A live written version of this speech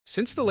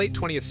Since the late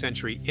 20th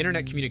century,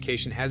 internet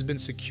communication has been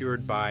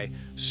secured by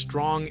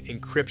strong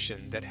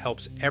encryption that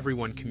helps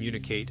everyone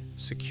communicate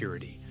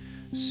security.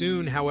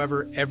 Soon,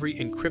 however, every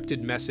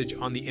encrypted message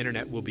on the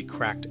internet will be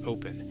cracked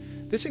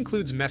open. This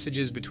includes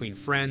messages between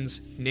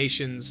friends,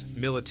 nations,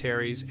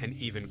 militaries, and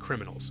even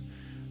criminals.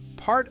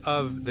 Part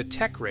of the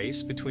tech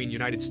race between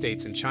United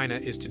States and China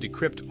is to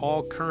decrypt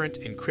all current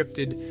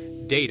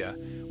encrypted data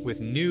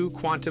with new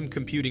quantum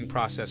computing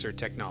processor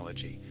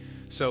technology.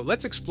 So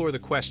let's explore the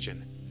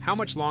question: how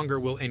much longer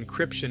will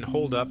encryption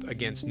hold up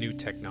against new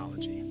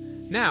technology?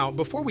 Now,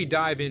 before we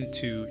dive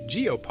into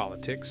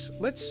geopolitics,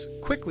 let's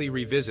quickly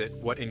revisit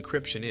what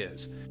encryption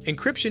is.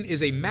 Encryption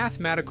is a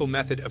mathematical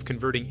method of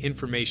converting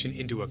information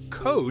into a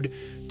code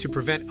to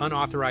prevent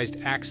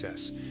unauthorized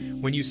access.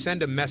 When you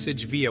send a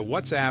message via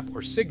WhatsApp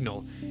or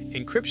Signal,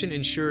 encryption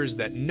ensures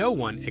that no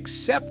one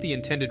except the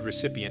intended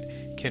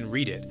recipient can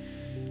read it.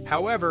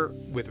 However,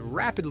 with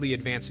rapidly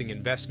advancing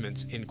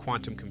investments in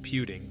quantum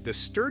computing, the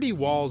sturdy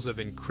walls of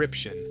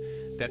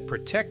encryption that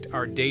protect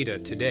our data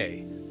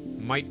today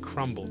might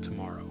crumble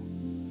tomorrow.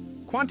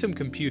 Quantum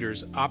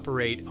computers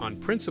operate on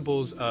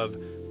principles of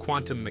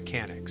quantum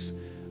mechanics,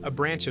 a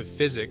branch of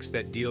physics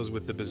that deals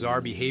with the bizarre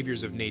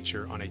behaviors of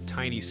nature on a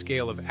tiny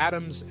scale of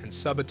atoms and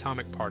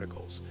subatomic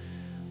particles.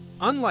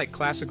 Unlike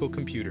classical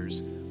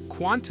computers,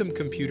 quantum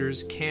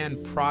computers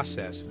can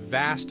process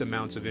vast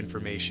amounts of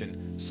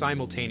information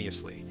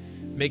simultaneously,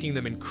 making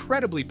them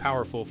incredibly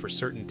powerful for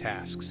certain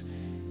tasks,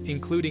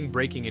 including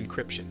breaking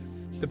encryption.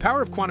 The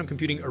power of quantum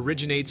computing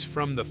originates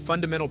from the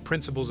fundamental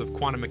principles of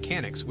quantum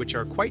mechanics, which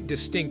are quite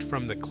distinct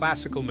from the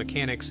classical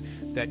mechanics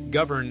that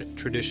govern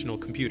traditional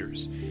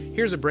computers.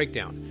 Here's a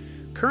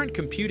breakdown. Current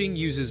computing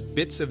uses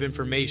bits of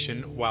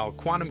information, while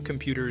quantum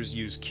computers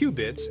use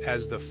qubits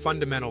as the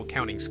fundamental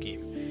counting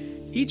scheme.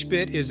 Each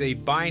bit is a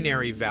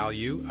binary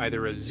value,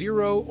 either a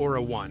 0 or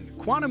a 1.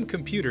 Quantum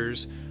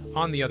computers,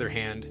 on the other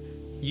hand,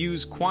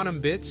 use quantum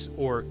bits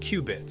or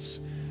qubits.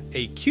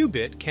 A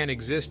qubit can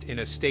exist in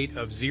a state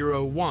of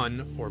 0,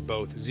 1, or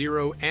both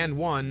 0 and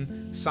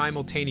 1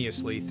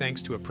 simultaneously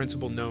thanks to a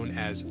principle known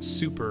as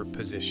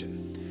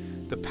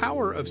superposition. The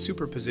power of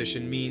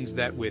superposition means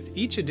that with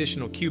each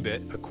additional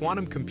qubit, a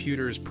quantum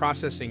computer's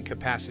processing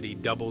capacity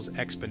doubles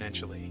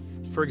exponentially.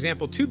 For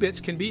example, 2 bits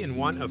can be in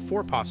one of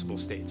 4 possible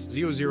states: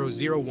 0, 0,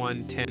 0,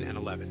 1, 10, and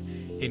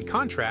 11. In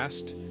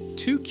contrast,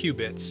 2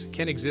 qubits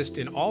can exist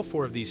in all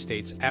 4 of these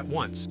states at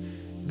once.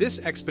 This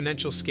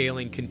exponential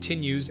scaling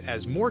continues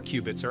as more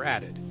qubits are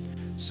added.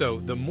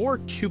 So, the more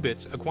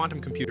qubits a quantum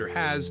computer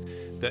has,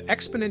 the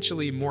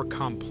exponentially more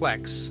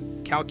complex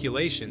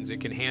calculations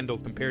it can handle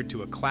compared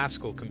to a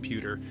classical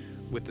computer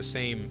with the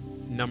same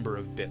number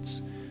of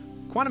bits.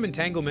 Quantum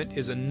entanglement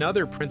is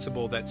another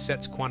principle that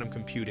sets quantum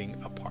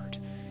computing apart.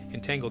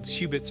 Entangled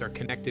qubits are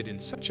connected in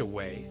such a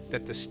way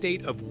that the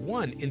state of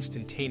one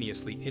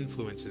instantaneously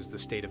influences the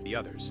state of the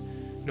others,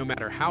 no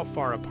matter how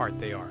far apart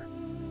they are.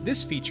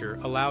 This feature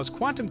allows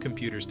quantum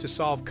computers to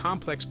solve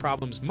complex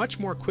problems much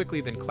more quickly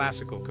than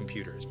classical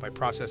computers by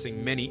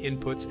processing many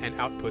inputs and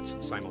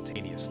outputs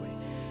simultaneously.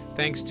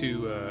 Thanks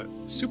to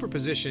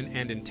superposition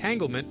and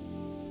entanglement,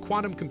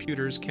 quantum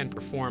computers can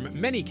perform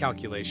many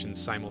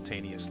calculations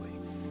simultaneously,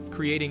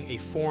 creating a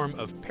form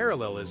of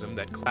parallelism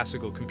that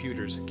classical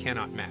computers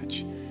cannot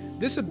match.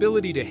 This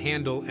ability to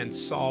handle and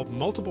solve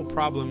multiple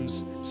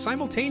problems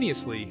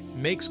simultaneously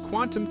makes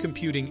quantum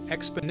computing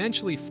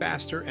exponentially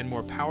faster and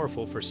more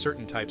powerful for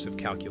certain types of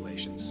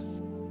calculations.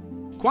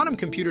 Quantum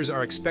computers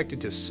are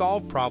expected to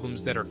solve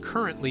problems that are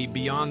currently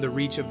beyond the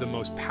reach of the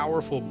most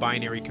powerful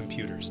binary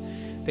computers.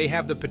 They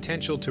have the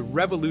potential to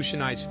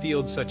revolutionize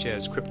fields such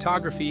as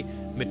cryptography,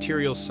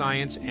 materials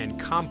science, and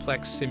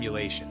complex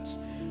simulations.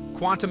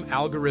 Quantum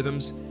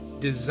algorithms,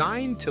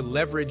 designed to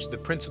leverage the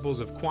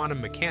principles of quantum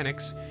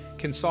mechanics,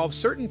 can solve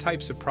certain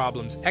types of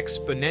problems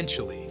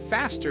exponentially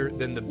faster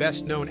than the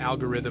best-known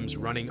algorithms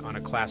running on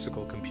a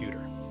classical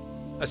computer.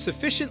 A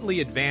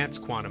sufficiently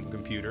advanced quantum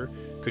computer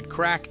could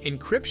crack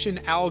encryption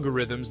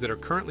algorithms that are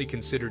currently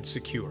considered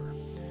secure,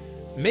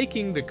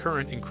 making the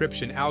current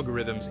encryption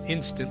algorithms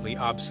instantly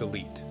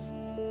obsolete.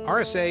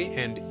 RSA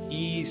and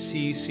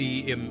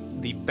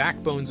ECC, the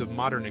backbones of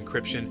modern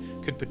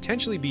encryption, could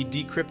potentially be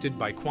decrypted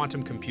by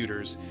quantum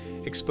computers,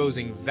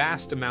 exposing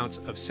vast amounts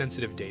of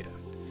sensitive data.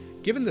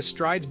 Given the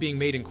strides being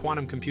made in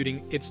quantum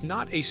computing, it's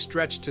not a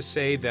stretch to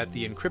say that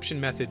the encryption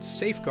methods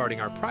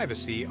safeguarding our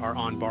privacy are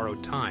on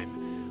borrowed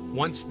time.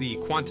 Once the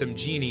quantum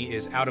genie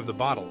is out of the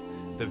bottle,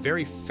 the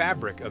very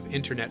fabric of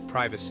internet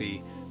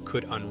privacy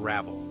could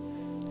unravel.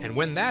 And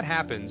when that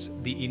happens,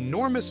 the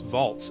enormous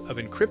vaults of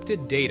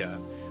encrypted data,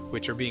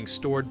 which are being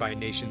stored by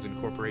nations and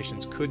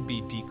corporations, could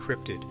be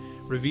decrypted,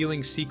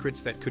 revealing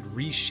secrets that could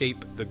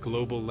reshape the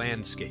global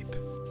landscape.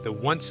 The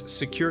once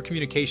secure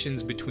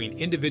communications between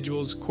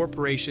individuals,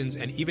 corporations,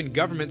 and even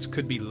governments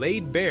could be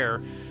laid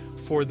bare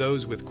for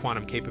those with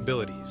quantum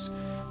capabilities.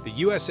 The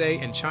USA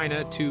and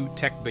China, 2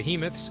 tech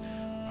behemoths,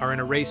 are in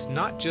a race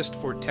not just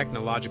for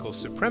technological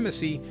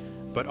supremacy,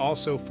 but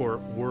also for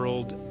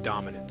world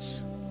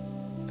dominance.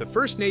 The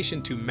first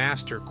nation to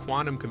master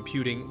quantum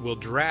computing will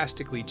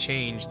drastically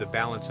change the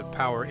balance of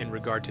power in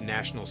regard to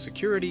national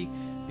security,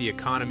 the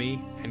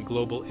economy, and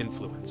global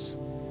influence.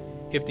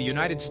 If the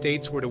United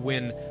States were to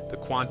win the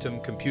quantum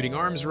computing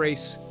arms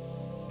race,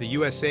 the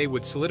USA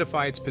would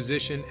solidify its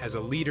position as a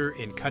leader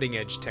in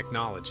cutting-edge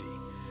technology.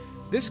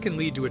 This can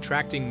lead to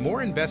attracting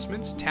more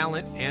investments,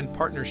 talent, and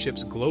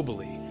partnerships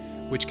globally,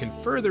 which can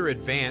further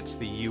advance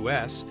the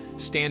U.S.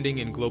 standing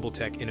in global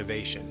tech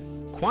innovation.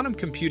 Quantum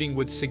computing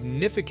would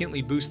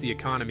significantly boost the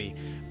economy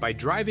by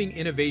driving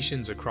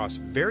innovations across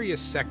various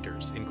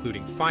sectors,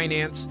 including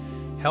finance,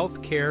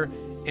 healthcare,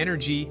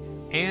 energy,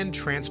 and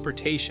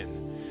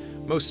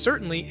transportation. Most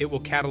certainly, it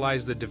will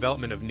catalyze the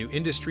development of new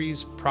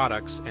industries,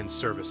 products, and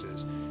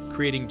services,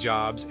 creating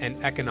jobs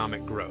and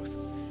economic growth.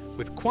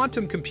 With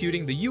quantum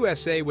computing, the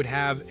USA would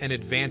have an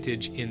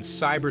advantage in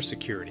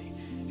cybersecurity.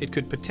 It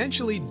could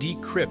potentially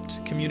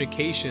decrypt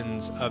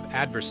communications of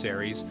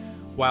adversaries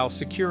while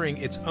securing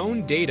its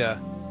own data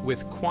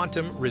with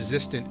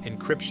quantum-resistant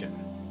encryption.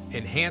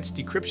 Enhanced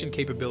decryption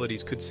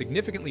capabilities could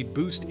significantly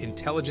boost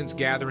intelligence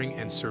gathering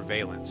and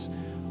surveillance,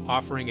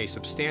 offering a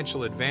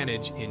substantial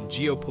advantage in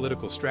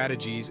geopolitical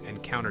strategies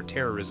and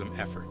counterterrorism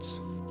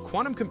efforts.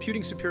 Quantum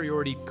computing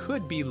superiority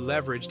could be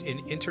leveraged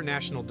in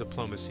international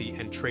diplomacy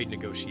and trade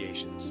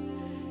negotiations.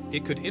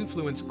 It could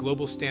influence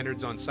global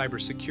standards on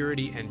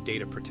cybersecurity and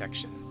data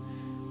protection.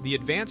 The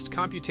advanced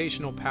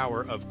computational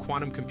power of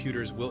quantum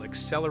computers will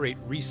accelerate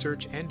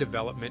research and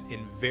development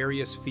in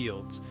various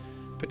fields,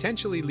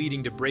 potentially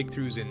leading to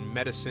breakthroughs in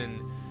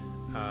medicine,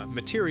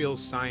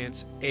 materials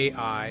science,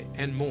 AI,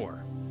 and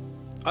more.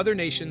 Other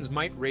nations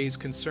might raise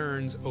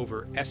concerns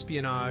over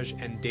espionage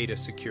and data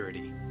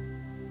security.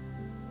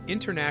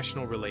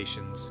 International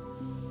relations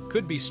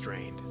could be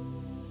strained,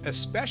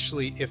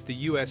 especially if the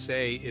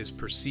USA is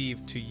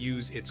perceived to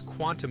use its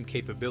quantum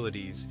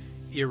capabilities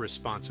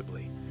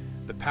irresponsibly.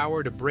 The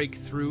power to break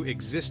through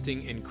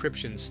existing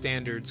encryption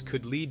standards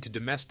could lead to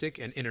domestic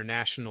and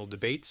international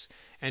debates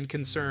and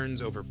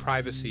concerns over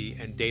privacy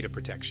and data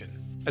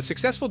protection. A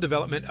successful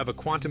development of a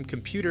quantum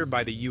computer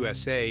by the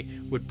USA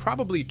would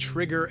probably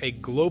trigger a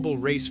global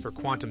race for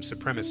quantum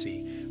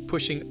supremacy,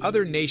 pushing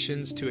other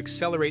nations to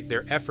accelerate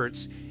their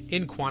efforts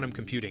in quantum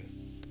computing.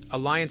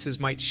 Alliances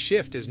might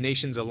shift as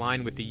nations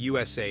align with the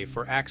USA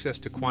for access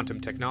to quantum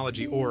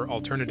technology or,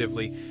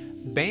 alternatively,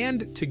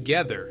 band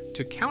together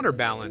to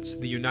counterbalance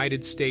the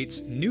United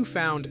States'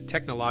 newfound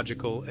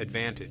technological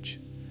advantage.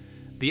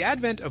 The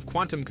advent of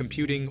quantum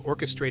computing,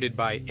 orchestrated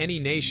by any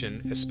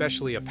nation,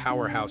 especially a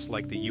powerhouse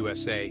like the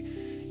USA,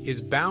 is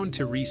bound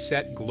to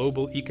reset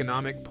global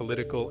economic,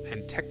 political,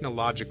 and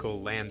technological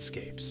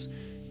landscapes,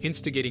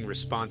 instigating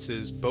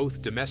responses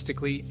both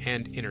domestically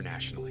and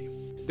internationally.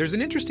 There's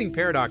an interesting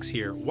paradox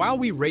here. While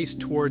we race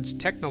towards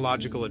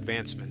technological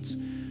advancements,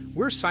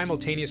 we're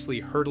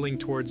simultaneously hurtling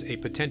towards a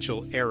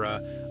potential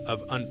era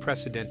of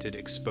unprecedented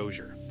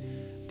exposure.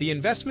 The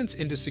investments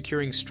into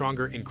securing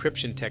stronger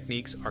encryption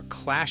techniques are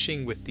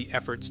clashing with the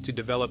efforts to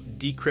develop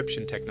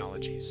decryption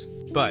technologies.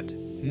 But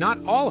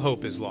not all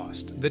hope is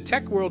lost. The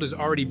tech world is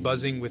already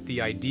buzzing with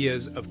the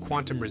ideas of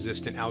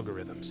quantum-resistant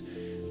algorithms.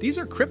 These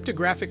are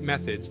cryptographic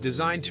methods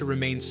designed to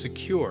remain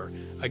secure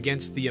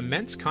against the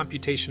immense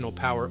computational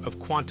power of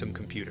quantum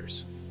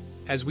computers.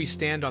 As we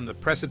stand on the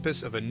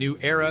precipice of a new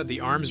era, the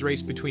arms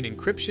race between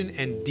encryption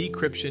and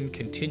decryption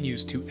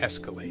continues to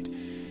escalate.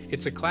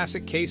 It's a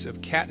classic case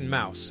of cat and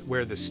mouse,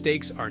 where the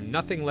stakes are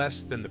nothing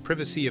less than the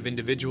privacy of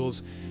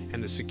individuals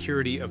and the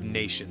security of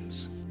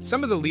nations.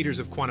 Some of the leaders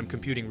of quantum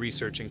computing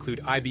research include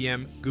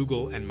IBM,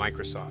 Google, and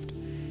Microsoft.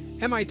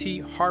 MIT,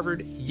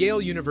 Harvard,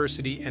 Yale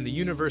University, and the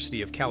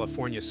University of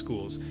California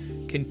schools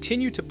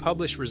continue to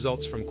publish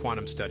results from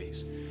quantum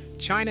studies.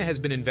 China has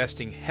been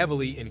investing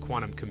heavily in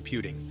quantum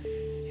computing.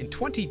 In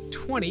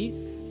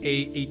 2020,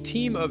 a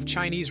team of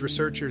Chinese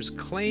researchers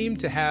claimed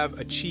to have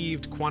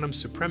achieved quantum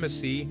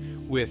supremacy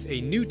with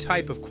a new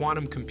type of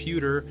quantum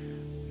computer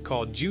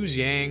called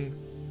Zhujiang.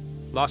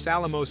 Los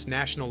Alamos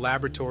National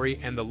Laboratory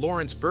and the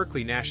Lawrence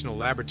Berkeley National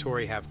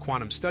Laboratory have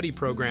quantum study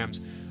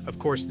programs. Of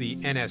course, the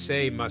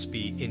NSA must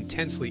be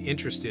intensely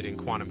interested in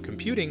quantum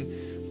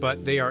computing,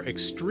 but they are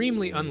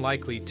extremely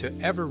unlikely to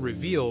ever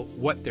reveal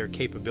what their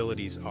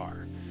capabilities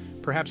are.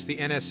 Perhaps the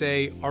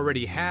NSA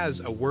already has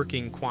a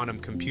working quantum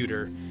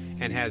computer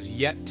and has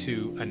yet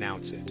to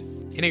announce it.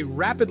 In a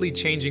rapidly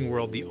changing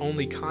world, the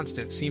only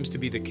constant seems to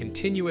be the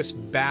continuous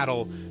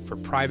battle for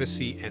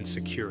privacy and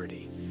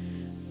security.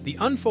 The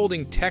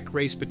unfolding tech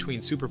race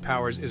between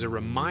superpowers is a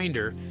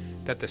reminder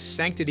that the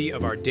sanctity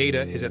of our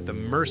data is at the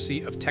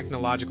mercy of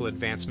technological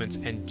advancements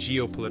and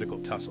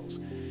geopolitical tussles.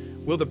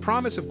 Will the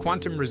promise of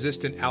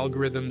quantum-resistant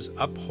algorithms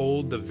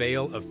uphold the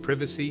veil of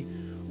privacy,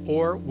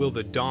 or will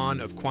the dawn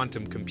of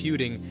quantum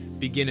computing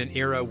begin an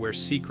era where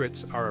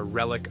secrets are a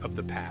relic of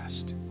the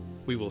past?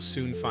 We will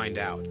soon find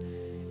out.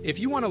 If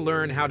you want to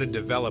learn how to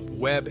develop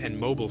web and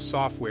mobile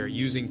software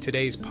using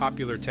today's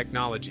popular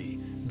technology,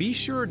 be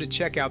sure to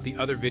check out the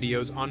other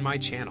videos on my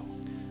channel.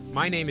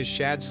 My name is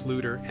Shad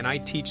Sluter, and I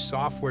teach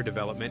software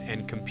development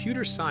and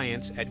computer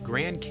science at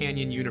Grand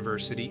Canyon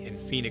University in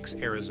Phoenix,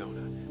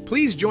 Arizona.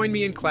 Please join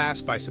me in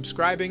class by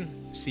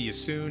subscribing. See you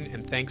soon,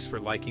 and thanks for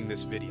liking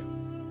this video.